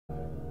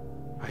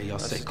Alright, y'all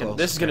stay close.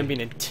 This is gonna be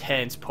an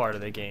intense part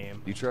of the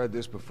game. You tried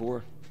this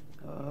before?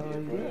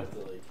 Yeah.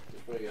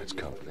 That's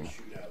company.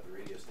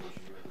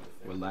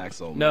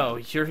 Relax, old man. No,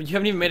 you haven't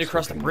even made it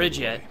across the bridge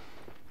yet.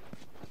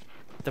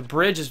 The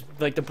bridge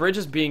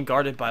is being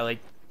guarded by like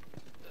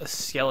a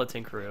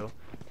skeleton crew,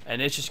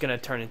 and it's just gonna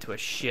turn into a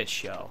shit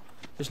show.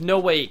 There's no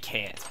way it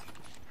can't.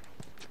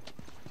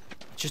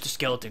 It's just a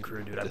skeleton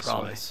crew, dude. I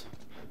promise.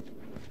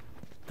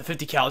 The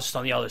 50 cal is just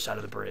on the other side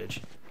of the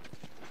bridge.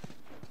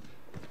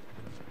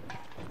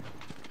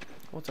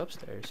 What's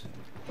upstairs?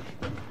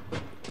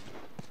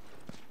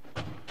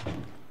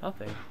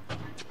 Nothing.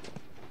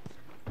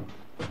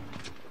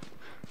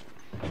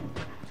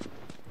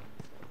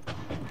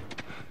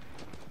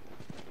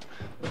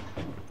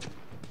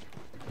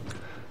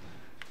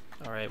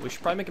 Alright, we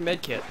should probably make a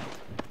med kit.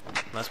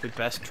 Unless we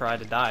best try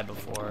to die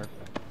before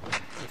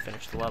we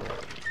finish the level.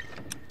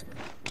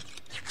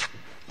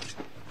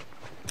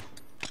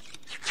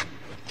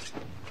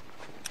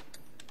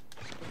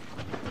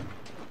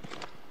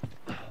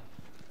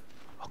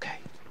 Okay.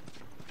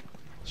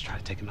 Let's try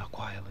to take him out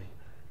quietly.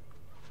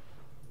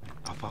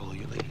 I'll follow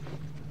your lead.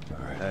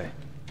 Alright. Hey,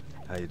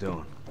 how you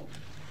doing?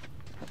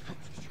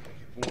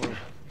 Warm.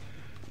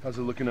 How's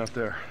it looking out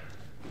there?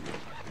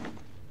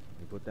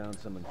 We put down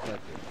some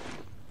infected.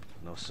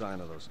 No sign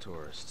of those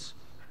tourists.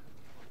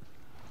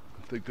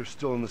 Think they're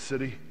still in the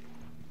city?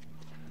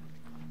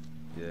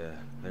 Yeah,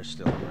 they're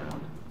still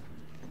around.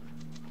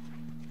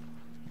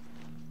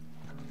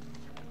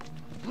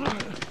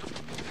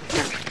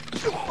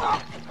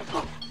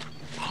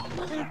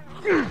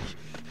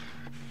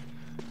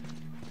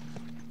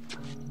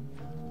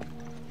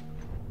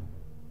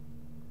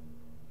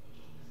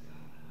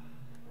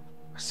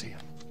 I see him.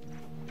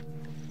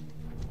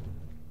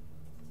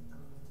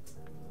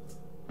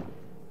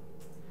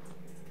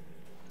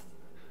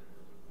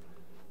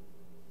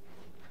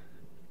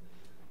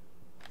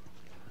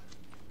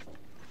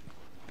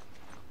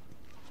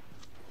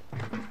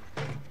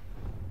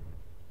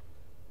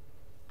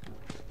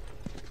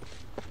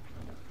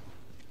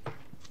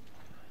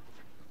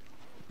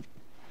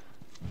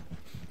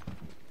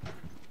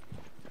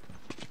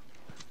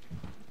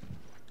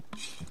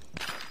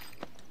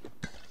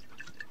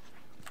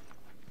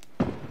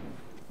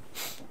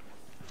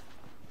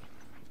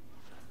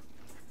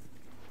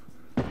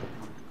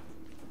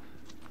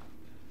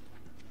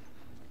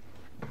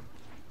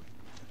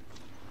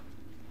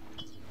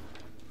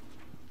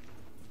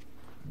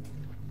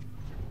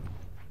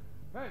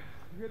 Hey,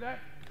 you hear that?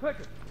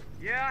 Clicking.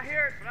 Yeah, I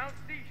hear it, but I don't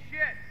see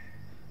shit.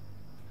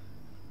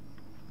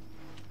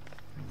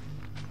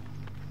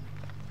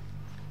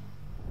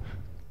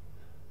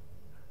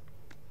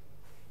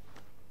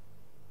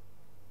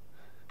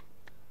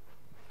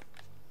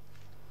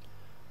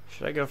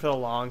 Should I go for the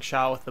long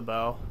shot with the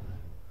bow?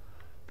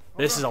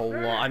 This is a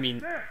long. I mean,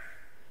 There.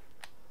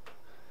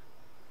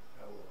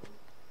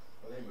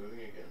 Are they moving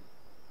again?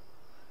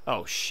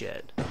 oh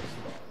shit. And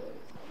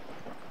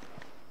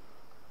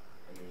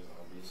there's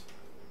zombies.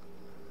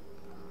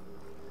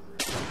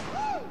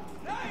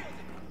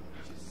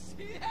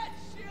 See that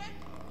shit?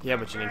 Yeah,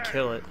 but you didn't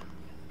kill it.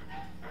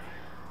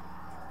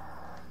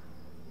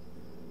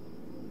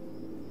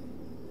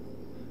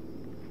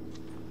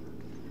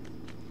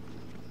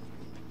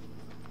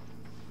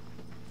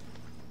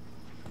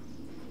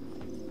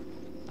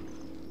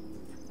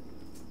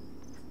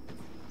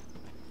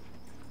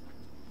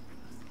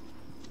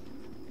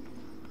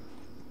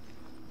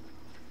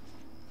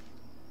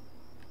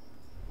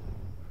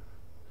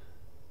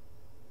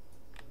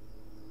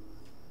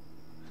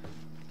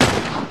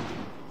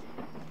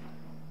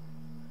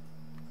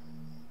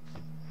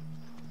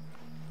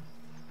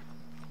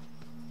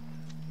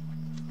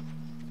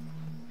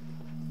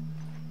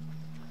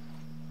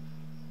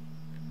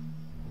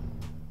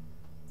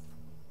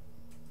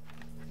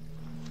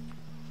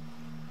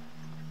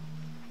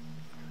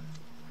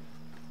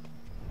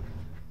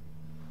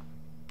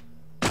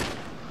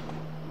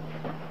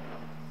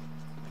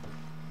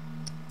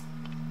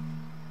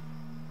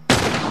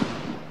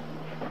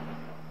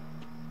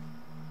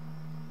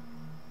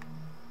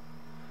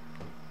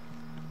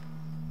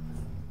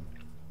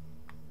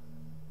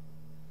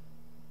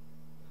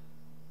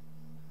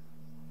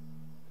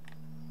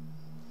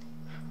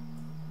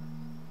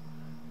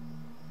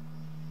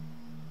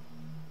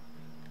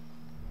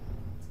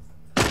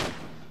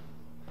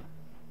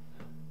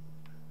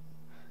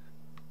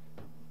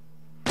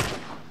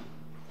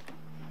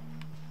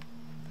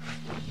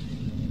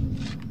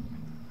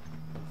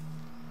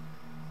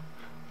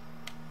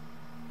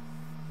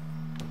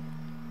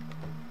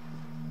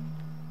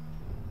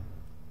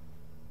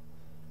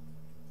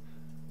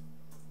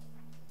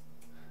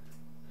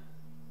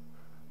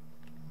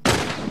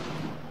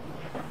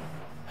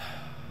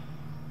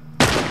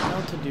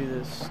 How to do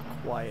this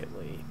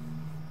quietly.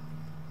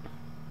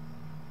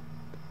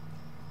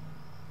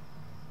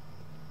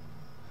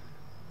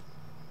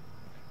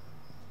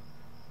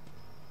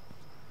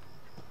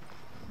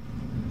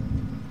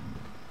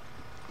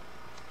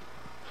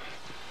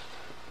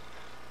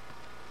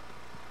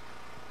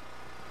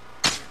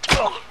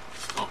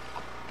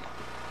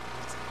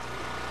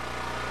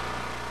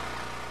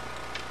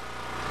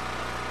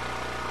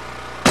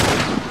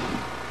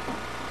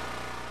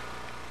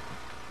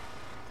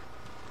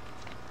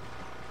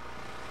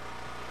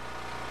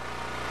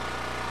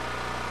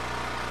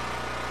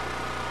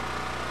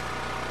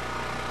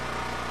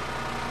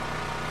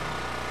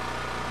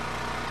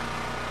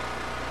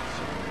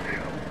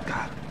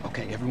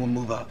 Okay, everyone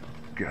move up.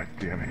 God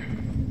damn it.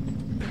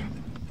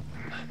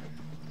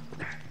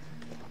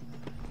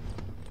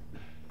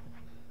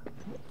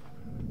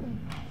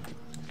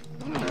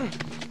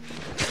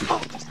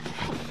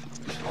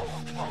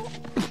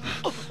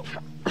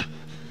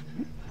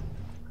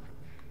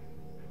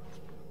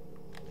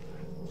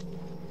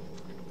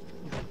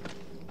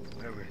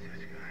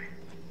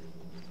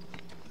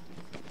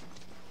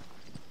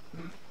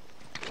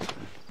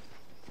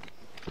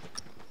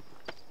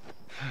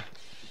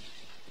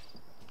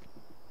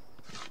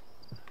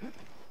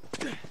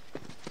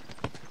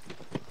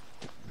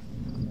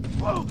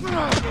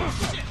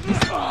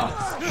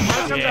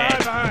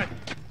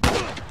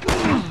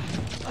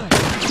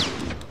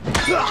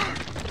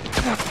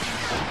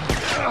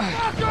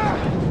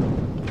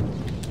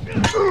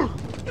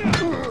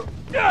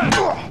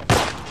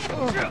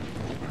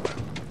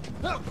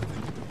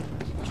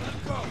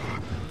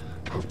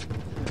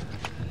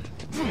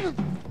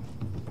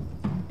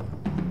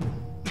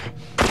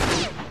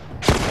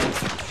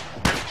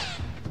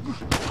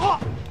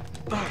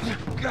 Where is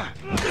this guy?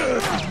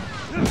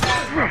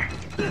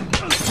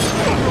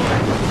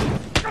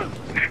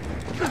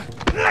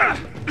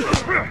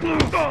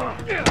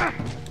 Yeah.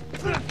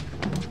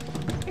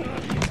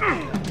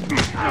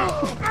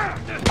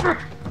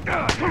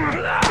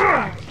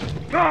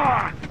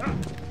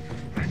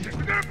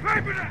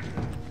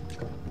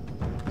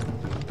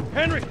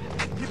 Henry,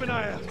 keep an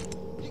eye out.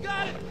 You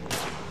got it!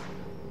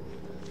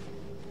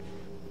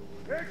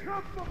 Here it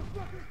comes,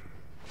 motherfucker!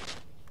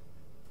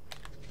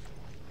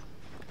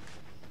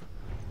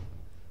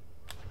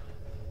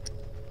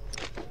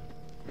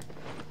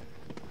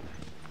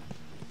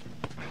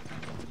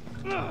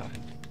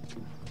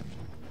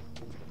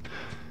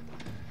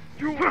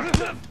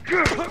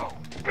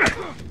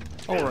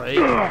 All right.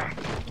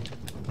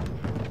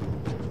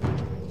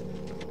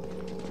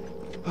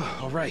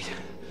 All right.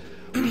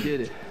 We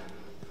did it.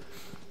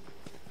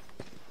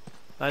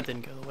 That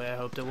didn't go the way I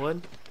hoped it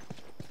would.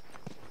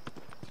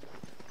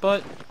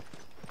 But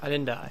I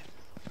didn't die.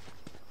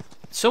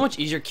 It's so much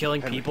easier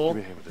killing people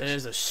come here with than it this.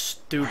 is a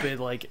stupid,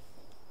 like,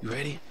 You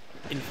ready?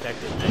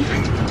 infected thing.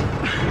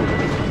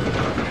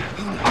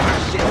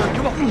 Shit,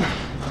 come on.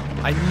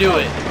 I knew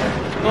it.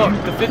 Look,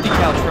 the 50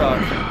 cal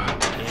truck.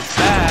 It's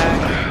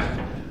back.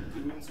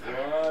 Goon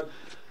squad.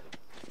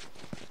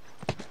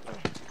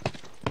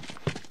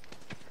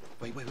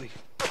 Wait.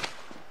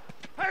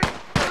 Hey,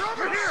 they're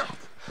over here!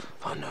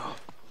 Oh no.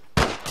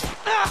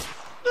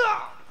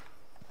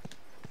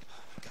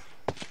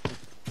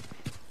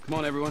 Come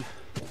on, everyone.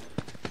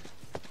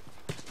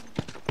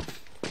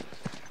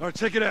 All right,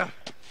 check it out.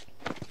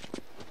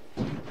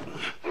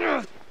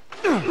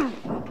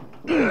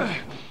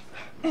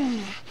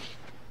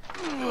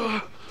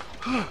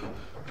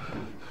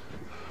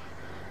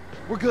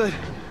 We're good.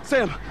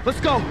 Sam, let's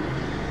go. All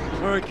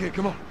right, kid,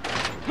 come on.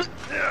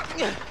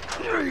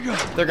 There you go.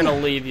 They're gonna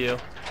leave you.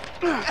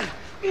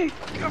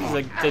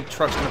 The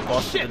truck's gonna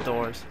bust through the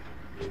doors.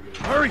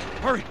 Hurry,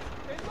 hurry.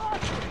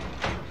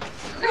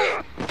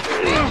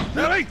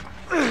 Ellie!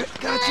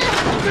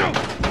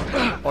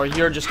 Or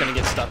you're just gonna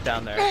get stuck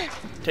down there.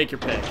 Take your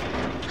pick.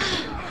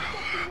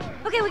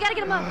 Okay, we gotta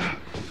get him up.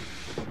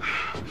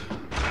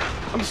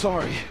 I'm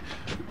sorry.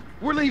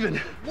 We're leaving.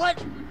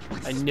 What?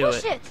 I knew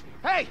Push it. it.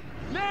 Hey,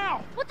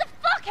 now! What the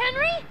fuck,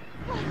 Henry?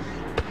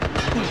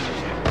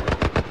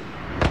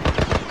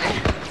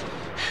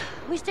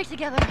 We stick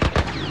together.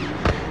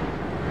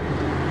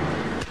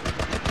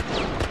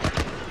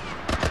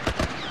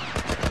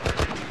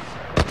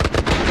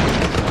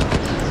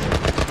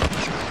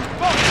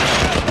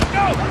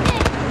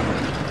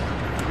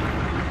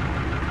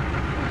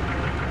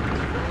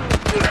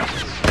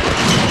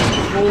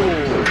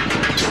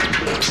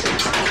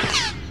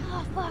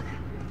 Oh, fuck.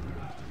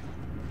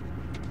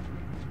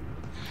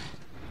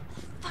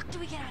 Fuck, do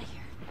we get out of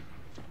here?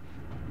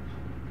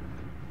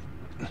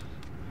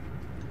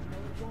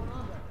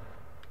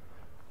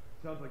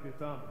 Sounds like they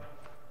found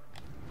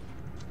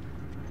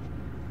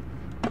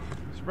him.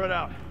 Spread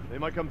out. They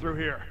might come through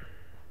here.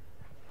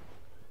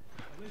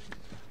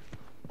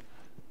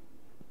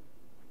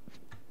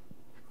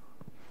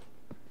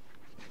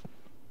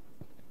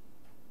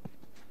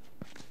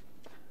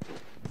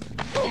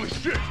 Holy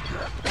shit!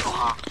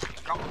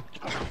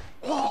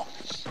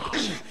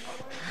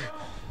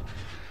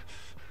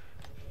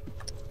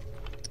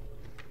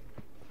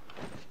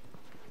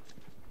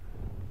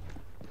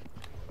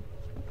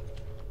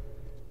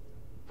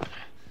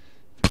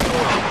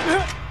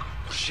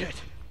 Shit.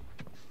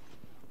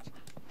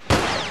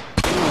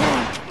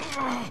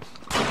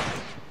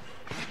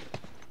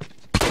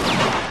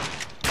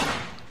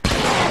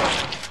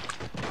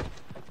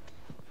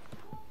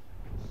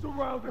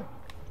 Surround him!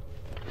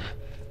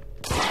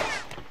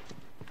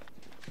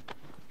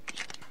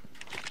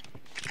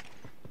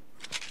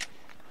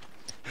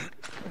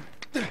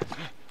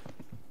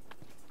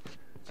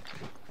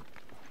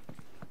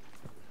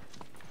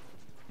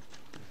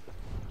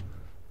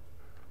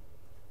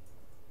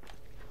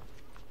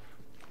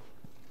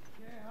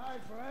 Can't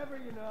hide forever,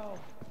 you know.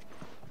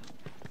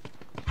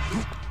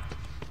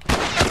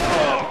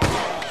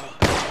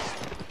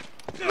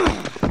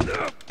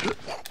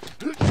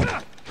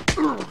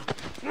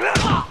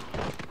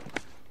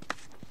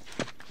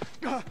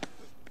 That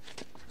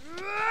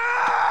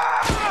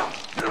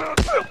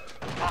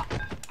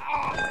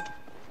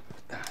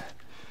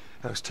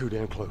was too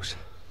damn close.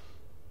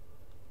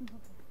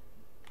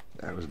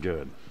 That was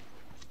good.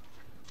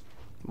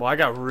 Well, I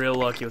got real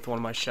lucky with one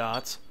of my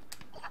shots.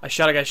 I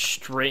shot a guy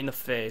straight in the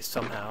face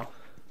somehow.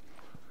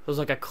 It was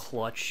like a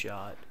clutch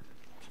shot.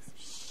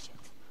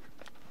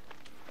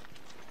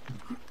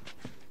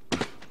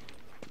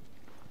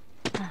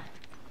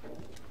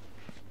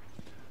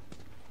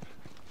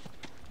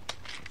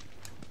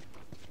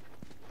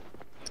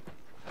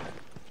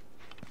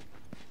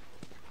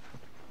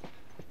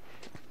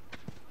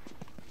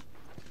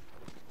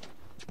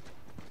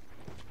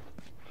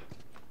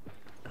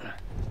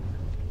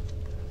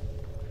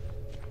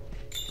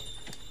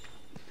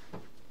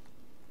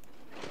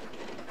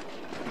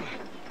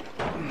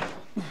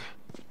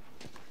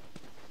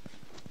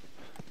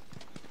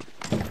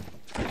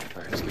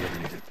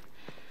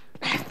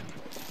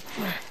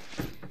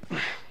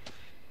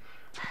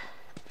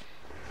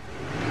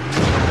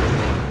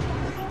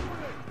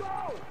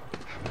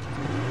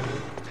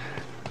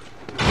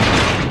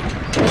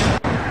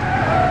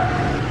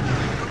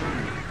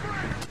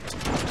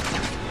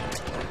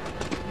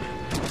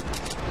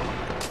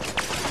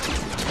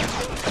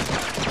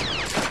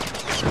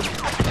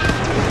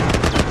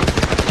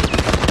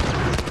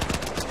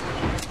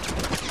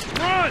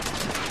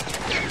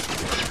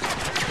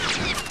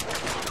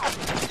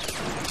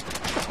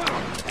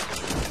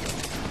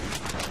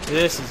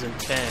 This is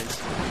intense.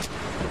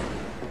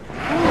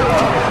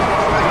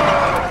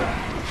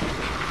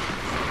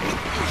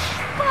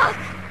 Fuck!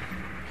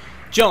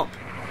 Jump!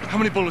 How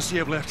many bullets do you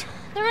have left?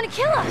 They're gonna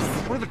kill us.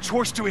 What other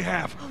choice do we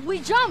have? We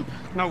jump.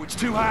 No, it's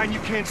too high and you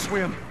can't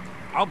swim.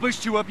 I'll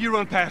boost you up, you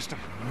run past them.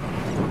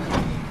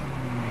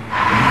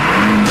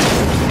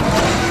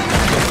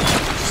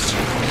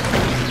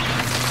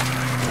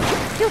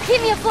 You'll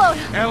keep me afloat.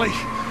 Ellie!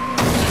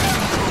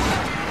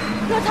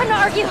 No time to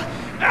argue.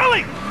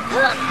 Ellie!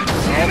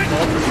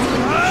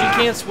 She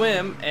can't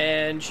swim,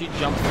 and she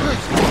jumped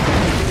first.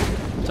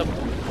 It's a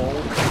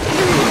bold.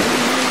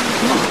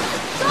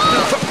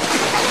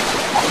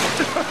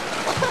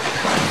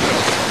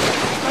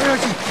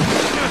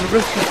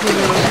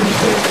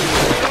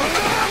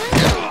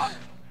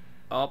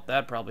 Oh,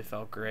 that probably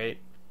felt great.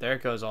 There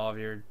goes all of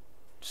your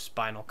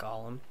spinal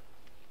column.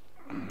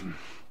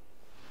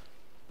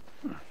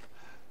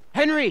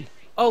 Henry!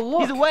 Oh,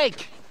 look! He's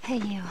awake! Hey,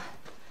 you.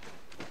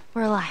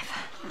 We're alive.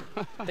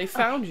 They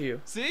found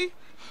you. See?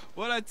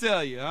 What'd I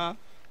tell you, huh?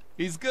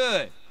 He's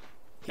good.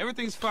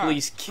 Everything's fine.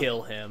 Please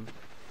kill him.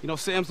 You know,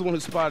 Sam's the one who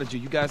spotted you.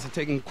 You guys are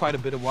taking quite a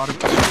bit of water.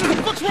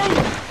 What's wrong?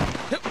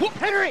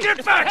 Henry!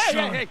 Get back, Hey,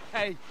 son! hey,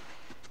 hey!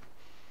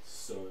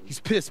 Son. He's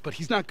pissed, but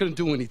he's not gonna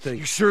do anything.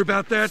 You sure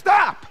about that?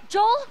 Stop!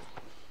 Joel?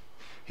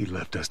 He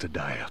left us to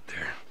die out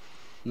there.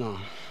 No,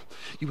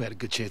 you had a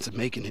good chance of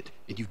making it,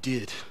 and you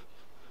did.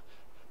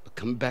 But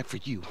coming back for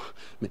you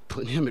meant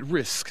putting him at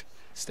risk.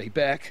 Stay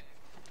back.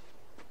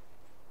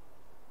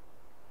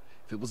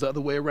 If it was the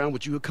other way around,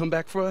 would you have come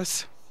back for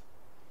us?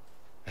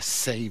 I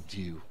saved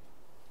you.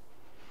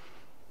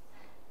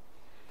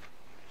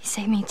 He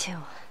saved me too.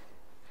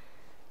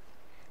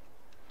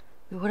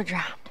 We would have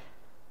drowned.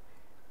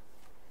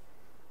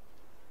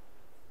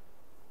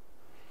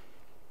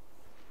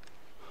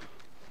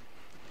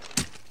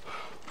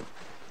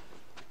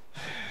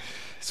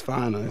 It's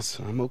fine,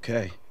 I'm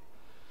okay.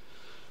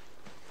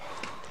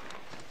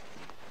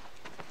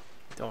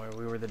 Don't worry,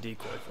 we were the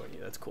decoy for you.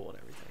 That's cool and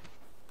everything.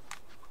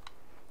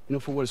 You know,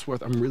 for what it's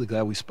worth, I'm really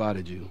glad we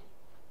spotted you.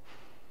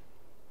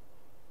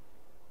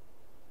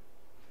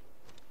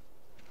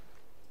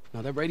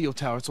 Now, that radio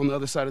tower, it's on the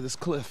other side of this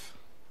cliff.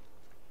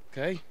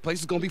 Okay?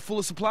 Place is gonna be full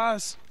of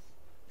supplies.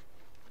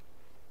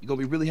 You're gonna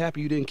be really happy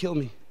you didn't kill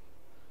me.